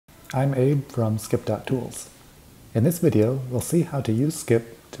I'm Abe from skip.tools. In this video, we'll see how to use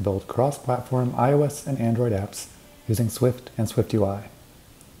Skip to build cross-platform iOS and Android apps using Swift and SwiftUI.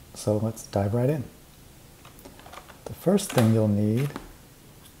 So let's dive right in. The first thing you'll need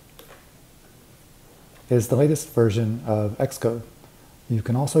is the latest version of Xcode. You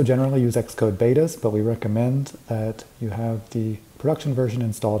can also generally use Xcode betas, but we recommend that you have the production version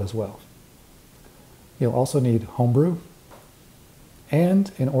installed as well. You'll also need Homebrew,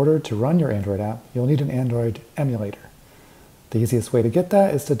 and in order to run your Android app, you'll need an Android emulator. The easiest way to get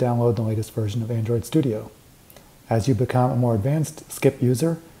that is to download the latest version of Android Studio. As you become a more advanced Skip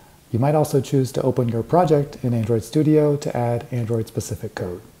user, you might also choose to open your project in Android Studio to add Android-specific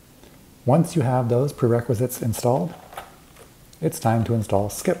code. Once you have those prerequisites installed, it's time to install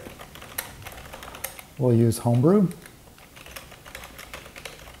Skip. We'll use Homebrew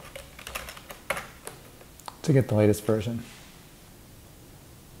to get the latest version.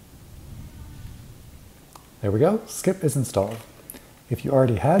 There we go, Skip is installed. If you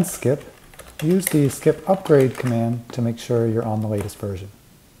already had Skip, use the skip upgrade command to make sure you're on the latest version.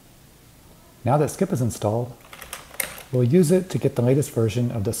 Now that Skip is installed, we'll use it to get the latest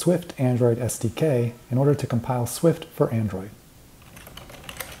version of the Swift Android SDK in order to compile Swift for Android.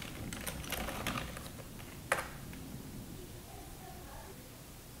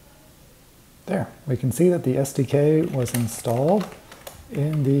 There, we can see that the SDK was installed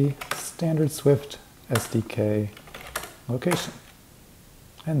in the standard Swift SDK location.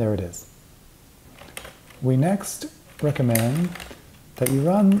 And there it is. We next recommend that you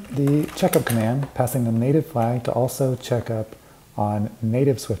run the checkup command, passing the native flag to also check up on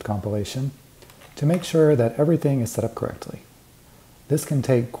native Swift compilation to make sure that everything is set up correctly. This can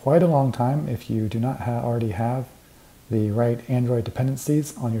take quite a long time if you do not already have the right Android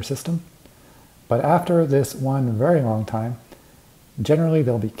dependencies on your system. But after this one very long time, generally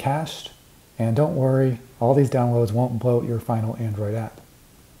they'll be cached, and don't worry, all these downloads won't bloat your final Android app.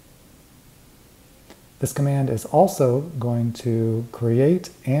 This command is also going to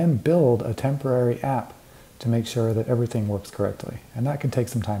create and build a temporary app to make sure that everything works correctly, and that can take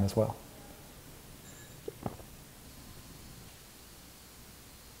some time as well.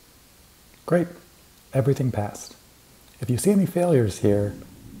 Great, everything passed. If you see any failures here,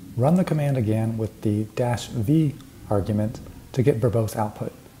 run the command again with the -v argument to get verbose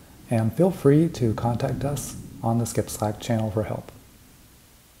output, and feel free to contact us on the Skip Slack channel for help.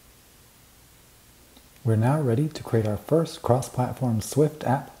 We're now ready to create our first cross-platform Swift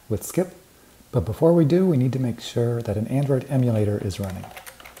app with Skip, but before we do, we need to make sure that an Android emulator is running.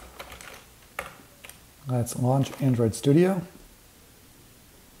 Let's launch Android Studio.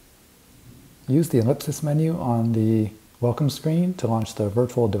 Use the ellipsis menu on the welcome screen to launch the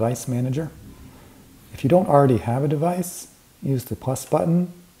virtual device manager. If you don't already have a device, use the plus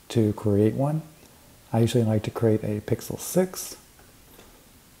button to create one. I usually like to create a Pixel 6.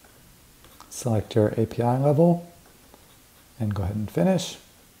 Select your API level and go ahead and finish.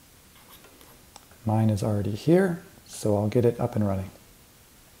 Mine is already here, so I'll get it up and running.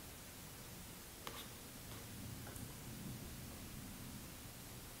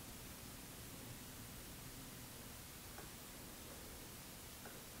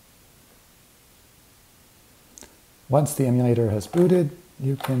 Once the emulator has booted,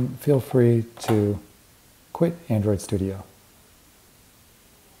 you can feel free to quit Android Studio.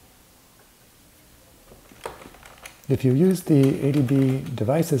 If you use the adb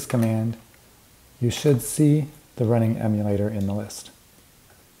devices command, you should see the running emulator in the list.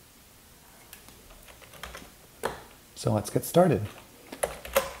 So let's get started.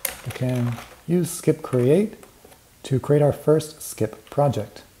 We can use skip create to create our first Skip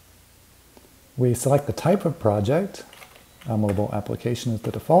project. We select the type of project. A mobile application is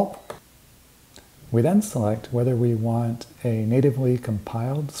the default. We then select whether we want a natively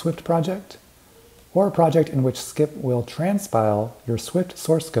compiled Swift project or a project in which Skip will transpile your Swift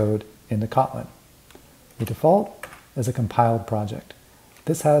source code into Kotlin. The default is a compiled project.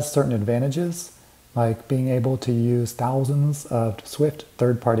 This has certain advantages, like being able to use thousands of Swift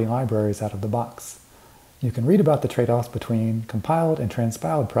third-party libraries out of the box. You can read about the trade-offs between compiled and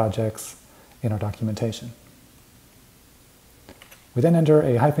transpiled projects in our documentation. We then enter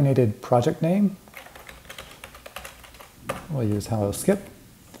a hyphenated project name. We'll use Hello Skip.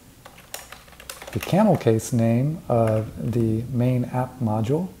 The camel case name of the main app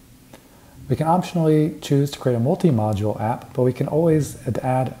module. We can optionally choose to create a multi-module app, but we can always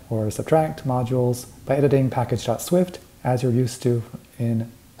add or subtract modules by editing package.swift as you're used to in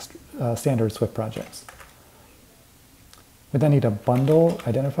standard Swift projects. We then need a bundle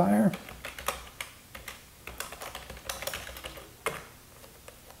identifier.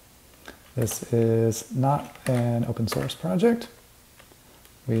 This is not an open source project.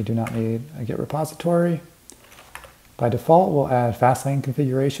 We do not need a Git repository. By default, we'll add Fastlane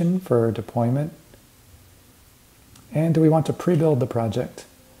configuration for deployment. And do we want to pre-build the project?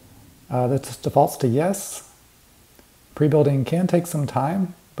 This defaults to yes. Pre-building can take some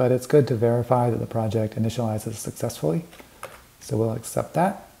time, but it's good to verify that the project initializes successfully. So we'll accept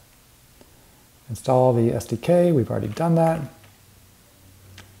that. Install the SDK, we've already done that.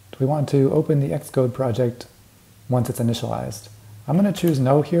 Do we want to open the Xcode project once it's initialized? I'm going to choose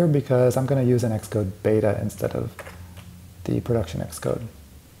no here because I'm going to use an Xcode beta instead of the production Xcode.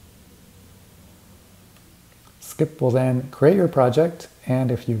 Skip will then create your project,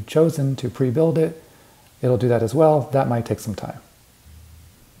 and if you've chosen to pre-build it, it'll do that as well. That might take some time.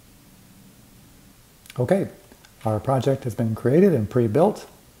 Okay, our project has been created and pre-built.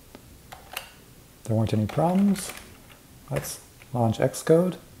 There weren't any problems. Let's launch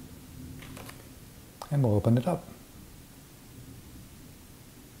Xcode, and we'll open it up.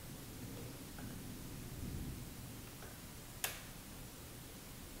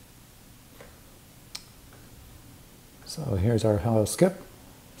 So here's our Hello Skip.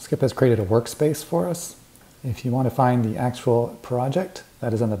 Skip has created a workspace for us. If you want to find the actual project,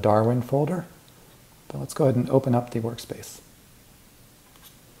 that is in the Darwin folder. But let's go ahead and open up the workspace.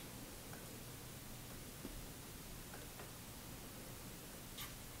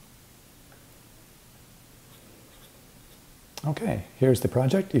 Okay, here's the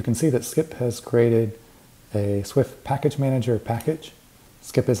project. You can see that Skip has created a Swift Package Manager package.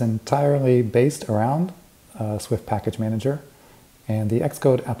 Skip is entirely based around Swift Package Manager, and the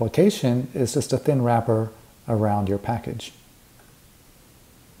Xcode application is just a thin wrapper around your package.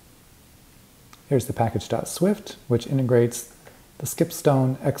 Here's the package.swift, which integrates the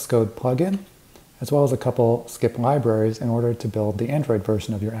Skipstone Xcode plugin, as well as a couple Skip libraries in order to build the Android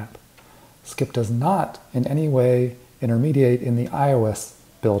version of your app. Skip does not in any way intermediate in the iOS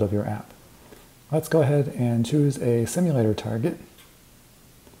build of your app. Let's go ahead and choose a simulator target.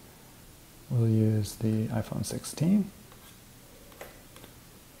 We'll use the iPhone 16.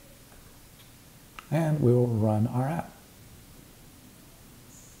 And we will run our app.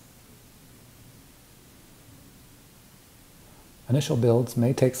 Initial builds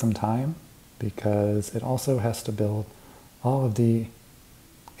may take some time because it also has to build all of the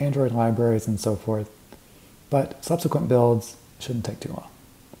Android libraries and so forth, but subsequent builds shouldn't take too long.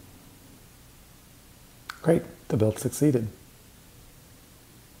 Great, the build succeeded.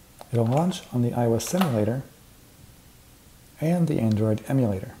 It'll launch on the iOS simulator and the Android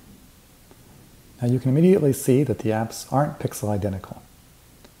emulator. Now you can immediately see that the apps aren't pixel identical.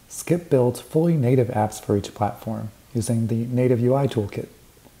 Skip builds fully native apps for each platform using the native UI toolkit.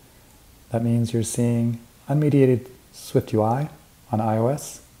 That means you're seeing unmediated SwiftUI on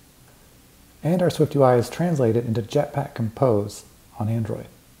iOS, and our SwiftUI is translated into Jetpack Compose on Android.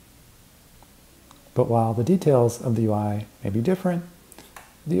 But while the details of the UI may be different,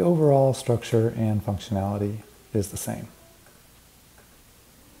 the overall structure and functionality is the same.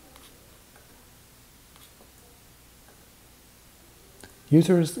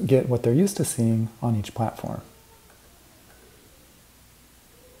 Users get what they're used to seeing on each platform.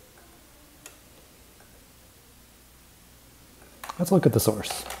 Let's look at the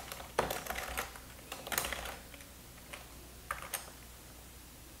source.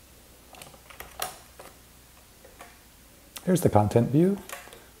 Here's the content view,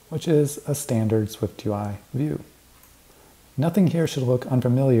 which is a standard SwiftUI view. Nothing here should look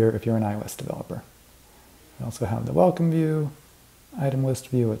unfamiliar if you're an iOS developer. We also have the welcome view, item list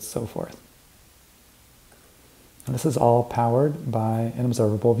view, and so forth. And this is all powered by an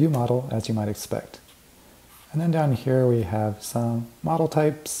observable view model, as you might expect. And then down here we have some model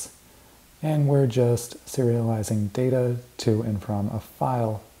types, and we're just serializing data to and from a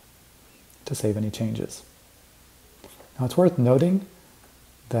file to save any changes. Now it's worth noting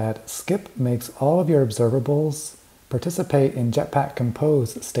that Skip makes all of your observables participate in Jetpack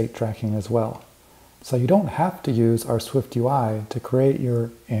Compose state tracking as well. So you don't have to use our SwiftUI to create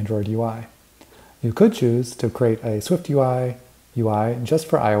your Android UI. You could choose to create a SwiftUI UI just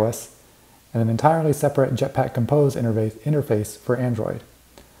for iOS and an entirely separate Jetpack Compose interface for Android.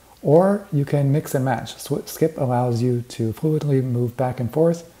 Or you can mix and match. Skip allows you to fluidly move back and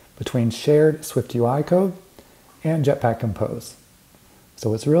forth between shared SwiftUI code and Jetpack Compose.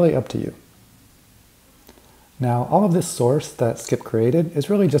 So it's really up to you. Now, all of this source that Skip created is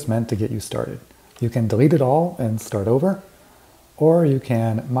really just meant to get you started. You can delete it all and start over, or you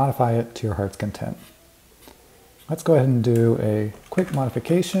can modify it to your heart's content. Let's go ahead and do a quick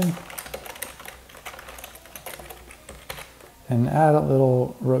modification. and add a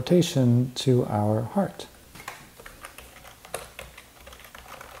little rotation to our heart.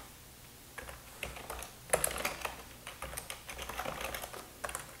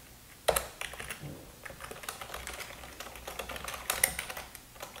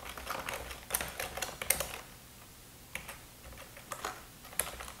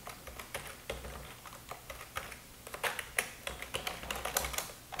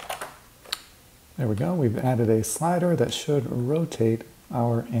 There we go. We've added a slider that should rotate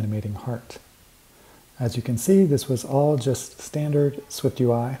our animating heart. As you can see, this was all just standard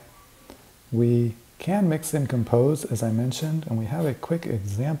SwiftUI. We can mix and compose, as I mentioned, and we have a quick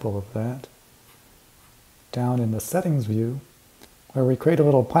example of that down in the settings view, where we create a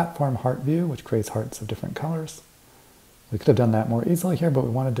little platform heart view, which creates hearts of different colors. We could have done that more easily here, but we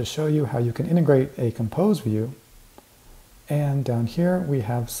wanted to show you how you can integrate a compose view. And down here, we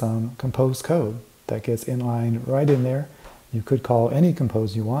have some compose code that gets inlined right in there. You could call any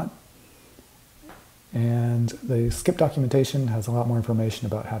compose you want. And the skip documentation has a lot more information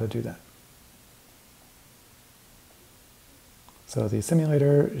about how to do that. So the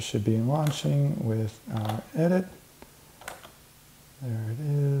simulator should be launching with our edit. There it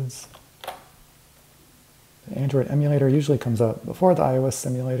is. The Android emulator usually comes up before the iOS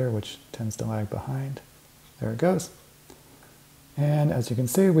simulator, which tends to lag behind. There it goes. And as you can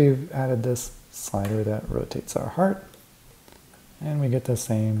see, we've added this slider that rotates our heart. And we get the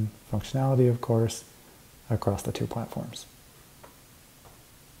same functionality, of course, across the two platforms.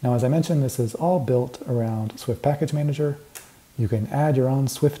 Now, as I mentioned, this is all built around Swift Package Manager. You can add your own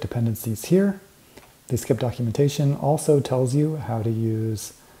Swift dependencies here. The skip documentation also tells you how to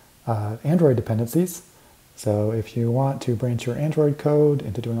use Android dependencies. So if you want to branch your Android code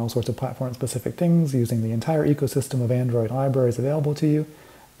into doing all sorts of platform-specific things using the entire ecosystem of Android libraries available to you,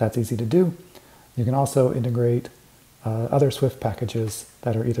 that's easy to do. You can also integrate other Swift packages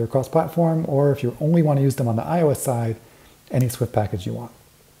that are either cross-platform, or if you only want to use them on the iOS side, any Swift package you want.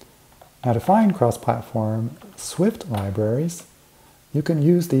 Now, to find cross-platform Swift libraries, you can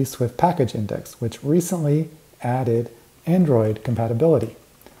use the Swift Package Index, which recently added Android compatibility.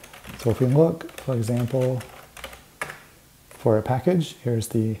 So if we look, for example, for a package, here's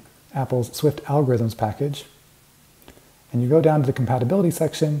the Apple's Swift Algorithms package, and you go down to the compatibility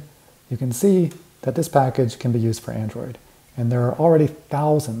section, you can see that this package can be used for Android. And there are already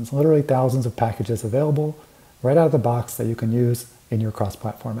thousands, literally thousands of packages available right out of the box that you can use in your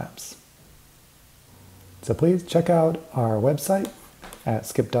cross-platform apps. So please check out our website at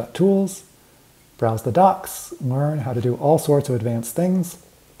skip.tools, browse the docs, learn how to do all sorts of advanced things,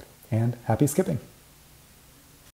 and happy skipping.